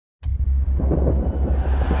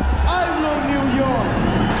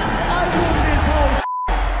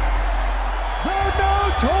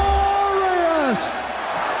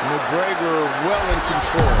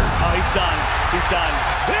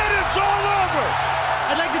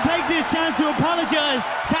chance to apologize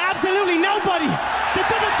to absolutely nobody. The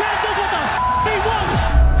double champ does what the he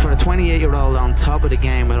wants. For a 28-year-old on top of the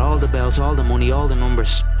game with all the belts, all the money, all the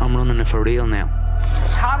numbers, I'm running it for real now.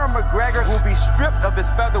 Conor McGregor will be stripped of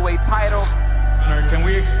his featherweight title. Conor, can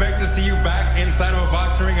we expect to see you back inside of a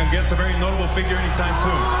boxing ring against a very notable figure anytime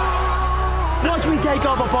soon? Watch me take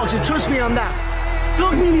over boxing, trust me on that.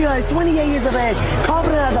 Look me in the eyes, 28 years of age,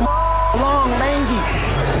 confident as a long, rangy,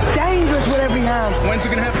 dangerous with every hand. When's it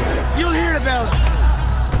gonna happen? You'll hear about it.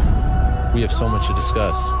 We have so much to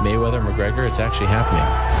discuss. Mayweather, McGregor, it's actually happening.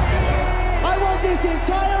 I want this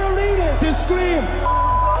entire arena to scream,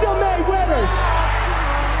 the Mayweathers.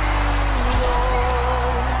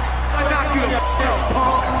 I knock you out,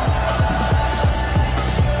 punk.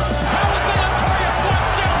 How is the notorious one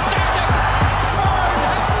still standing? Bird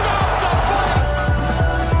has stopped the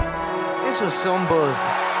fight. This was some buzz.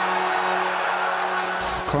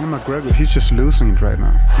 Conor McGregor, he's just losing it right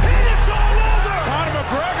now. And it's all over! Conor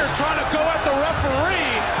McGregor trying to go at the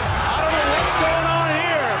referee. I don't know what's going on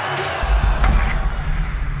here.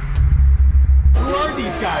 Who are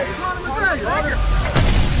these guys?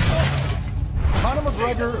 Conor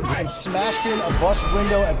McGregor was smashed in a bus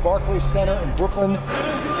window at Barclays Center in Brooklyn.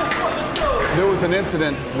 There was an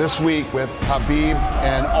incident this week with Khabib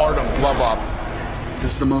and Artem Lubov.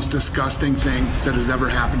 This is the most disgusting thing that has ever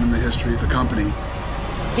happened in the history of the company.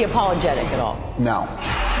 Is he apologetic at all? No.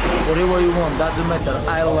 Whatever you want, doesn't matter.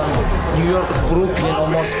 Ireland, New York, Brooklyn, or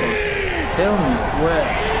Moscow. Tell me where.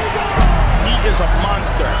 He is a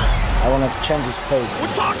monster. I want to change his face.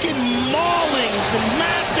 We're talking maulings and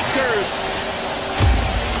massacres.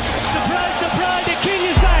 Surprise, surprise, the king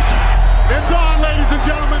is back. It's on, ladies and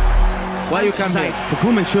gentlemen. Why you come here? To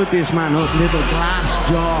come and shut this man up, little glass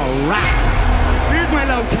jaw rat. Here's my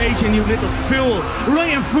location, you little fool,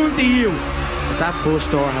 right in front of you. If that bus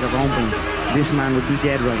door had have opened, this man would be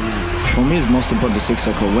dead right now. For me, it's most important the 6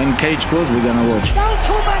 o'clock. When cage closed, we're gonna watch. Don't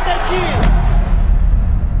come back again.